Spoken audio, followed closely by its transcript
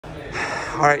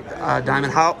All right,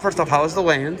 Dymond, first off, how was the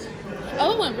weigh-ins?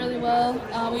 Oh, it went really well.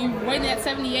 We weighed in at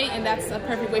 78, and that's a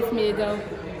perfect weight for me to go.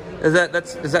 Is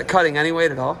that cutting any weight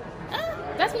at all?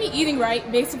 That's me eating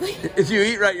right, basically. If you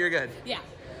eat right, you're good. Yeah.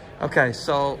 Okay,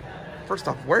 so first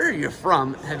off, where are you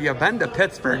from? Have you been to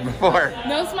Pittsburgh before?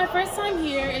 No, it's my first time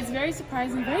here. It's very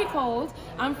surprising, very cold.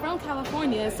 I'm from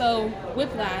California, so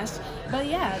whiplash. But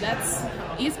yeah, that's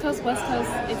East Coast, West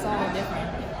Coast, it's all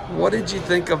different. What did you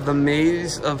think of the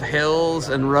maze of hills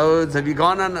and roads? Have you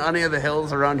gone on any of the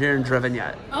hills around here and driven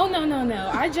yet? Oh, no.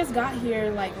 I just got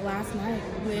here like last night,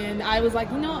 and I was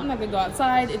like, I'm not gonna go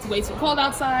outside. It's way too cold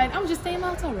outside. I'm just staying in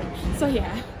my hotel room. So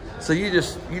yeah. So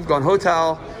you've gone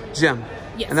hotel, gym.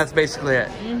 Yes. And that's basically it.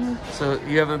 So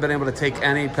you haven't been able to take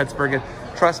any Pittsburgh.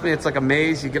 Trust me, it's like a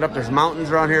maze. You get up, there's mountains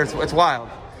around here. It's wild.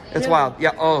 It's really? wild.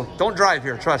 Yeah, oh, don't drive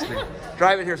here, trust me.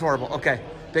 Driving here is horrible. Okay,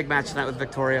 big match tonight with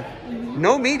Victoria.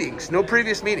 No meetings, no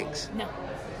previous meetings. No.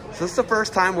 So this is the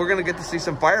first time we're gonna get to see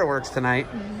some fireworks tonight.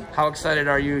 How excited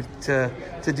are you to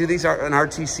do an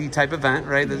RTC type event,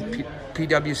 right? The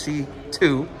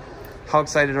PWC2. How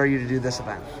excited are you to do this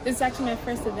event? This is actually my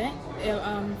first event,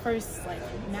 first like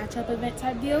matchup event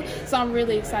type deal. So I'm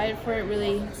really excited for it.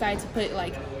 Really excited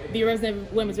to be representing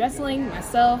women's wrestling,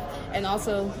 myself, and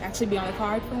also actually be on the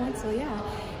card for once. So yeah,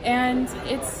 and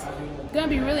it's gonna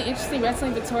be really interesting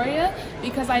wrestling Victoria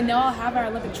because I know I'll have our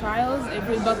Olympic trials if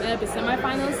we both end up in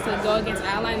semifinals to go against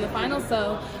Ally in the finals.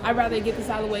 So I'd rather get this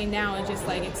out of the way now and just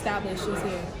like establish who's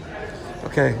here.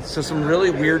 Okay, so some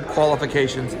really weird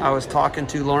qualifications. I was talking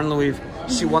to Lauren Louise.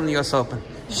 She won the U.S. Open.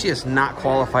 She is not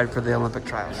qualified for the Olympic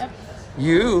trials. Yep.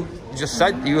 You just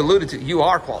said, you alluded to, you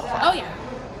are qualified. Oh, yeah.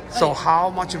 So how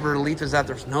much of a relief is that?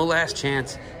 There's no last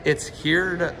chance. It's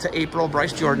here to April,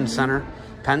 Bryce Jordan Center,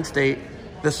 Penn State.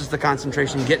 This is the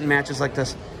concentration, getting matches like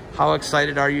this. How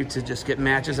excited are you to just get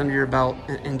matches under your belt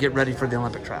and get ready for the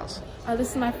Olympic trials?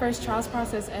 This is my first trials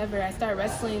process ever. I started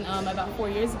wrestling about 4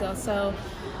 years ago. So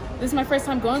this is my first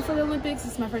time going for the Olympics.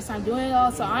 This is my first time doing it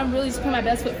all. So I'm really just putting my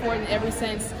best foot forward in every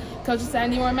sense. Coach said I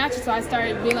need more matches, so I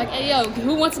started being like, hey, yo,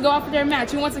 who wants to go out for their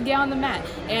match? Who wants to get on the mat?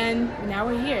 And now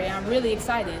we're here, and I'm really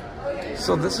excited.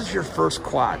 So this is your first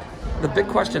quad. The big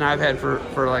question I've had for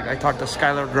I talked to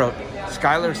Skylar Grote.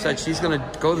 Skylar said she's going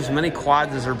to go as many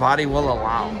quads as her body will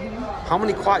allow. How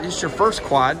many quads? This is your first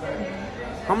quad.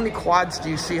 How many quads do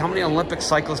you see? How many Olympic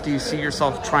cycles do you see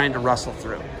yourself trying to wrestle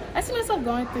through? I see myself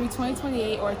going through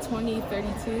 2028 or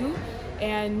 2032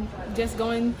 and just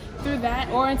going through that,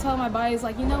 or until my body's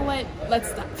like, you know what, let's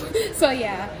stop. So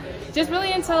yeah, just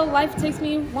really until life takes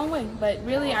me one way. But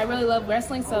really, I really love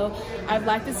wrestling, so I've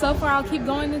liked it so far. I'll keep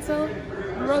going until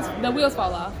the wheels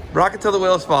fall off. Rocket till the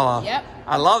wheels fall off. Yep.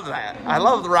 I love that. I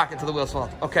love the rocket till the wheels fall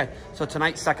off. Okay, so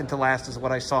tonight, second to last is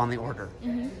what I saw in the order.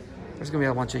 There's going to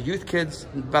be a bunch of youth kids,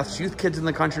 best youth kids in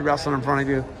the country wrestling in front of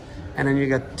you. And then you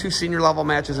got 2 senior level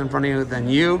matches in front of you, then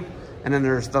you, and then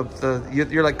there's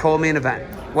you're like co-main event.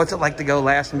 What's it like to go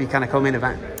last and be kind of co-main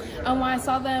event? When I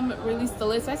saw them release the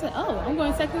list, I said, oh, I'm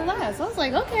going second to last. I was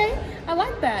like, okay, I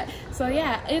like that. So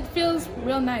yeah, it feels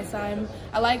real nice. I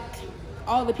like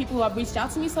all the people who have reached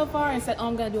out to me so far and said, oh,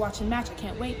 I'm going to be watching a match. I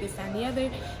can't wait, this, that, and the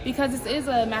other. Because this is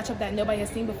a matchup that nobody has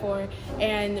seen before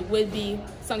and would be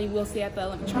something we'll see at the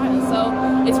Olympic trials.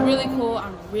 So it's really cool.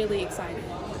 I'm really excited.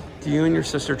 Do you and your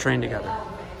sister train together?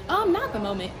 Not at the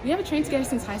moment. We haven't trained together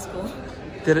since high school.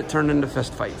 Did it turn into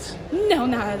fist fights? No,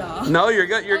 not at all. No, you're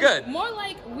good. You're good. More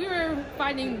like we were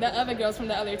fighting the other girls from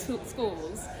the other 2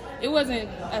 schools. It wasn't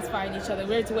us fighting each other.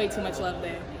 There's way too much love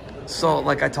there. So,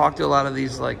 like, I talked to a lot of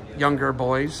these, like, younger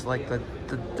boys, like,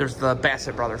 there's the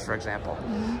Bassett brothers, for example.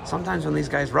 Sometimes when these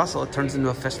guys wrestle, it turns into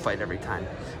a fist fight every time.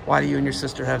 Why do you and your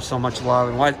sister have so much love?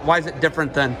 And why is it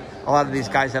different than a lot of these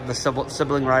guys have the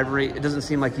sibling rivalry? It doesn't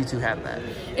seem like you two have that.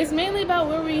 It's mainly about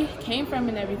where we came from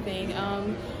and everything.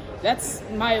 That's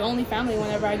my only family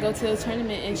whenever I go to a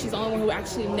tournament, and she's the only one who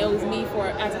actually knows me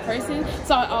as a person,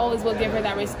 so I always will give her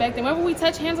that respect. And whenever we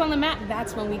touch hands on the mat,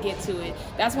 that's when we get to it.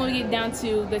 That's when we get down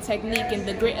to the technique and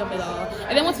the grit of it all.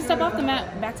 And then once we step off the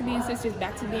mat, back to being sisters,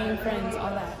 back to being friends,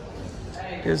 all that.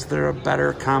 Is there a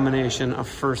better combination of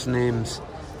first names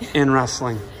in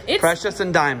wrestling? Precious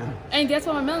and Dymond. And guess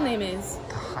what my middle name is?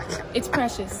 It's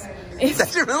Precious.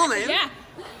 That's your middle name? Yeah.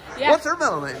 Yeah. What's her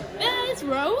middle name? It's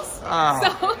Rose.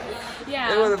 Oh. So,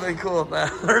 yeah. It would have been cool if that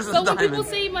hers was So when Dymond. people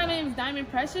say my name is Dymond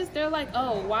Precious, they're like,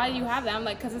 oh, why do you have that? I'm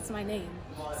like, because it's my name.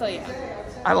 So, yeah.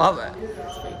 I love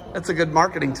it. That's a good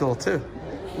marketing tool, too.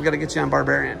 We got to get you on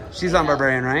Barbarian. She's on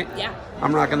Barbarian, right? Yeah.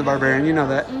 I'm rocking the Barbarian. You know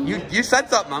that. You said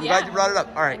something. I'm glad you brought it up.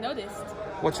 All right. I noticed.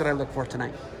 What should I look for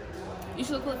tonight? You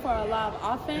should look for a lot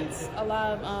of offense, a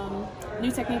lot of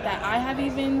new technique that I haven't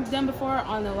even done before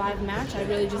on the live match. I've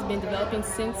really just been developing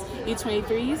since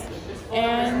U23s.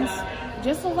 And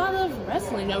just a lot of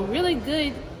wrestling, really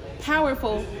good,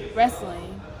 powerful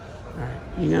wrestling. All right.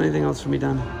 You got anything else for me,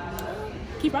 Dymond?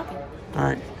 Keep rocking. All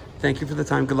right. Thank you for the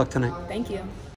time. Good luck tonight. Thank you.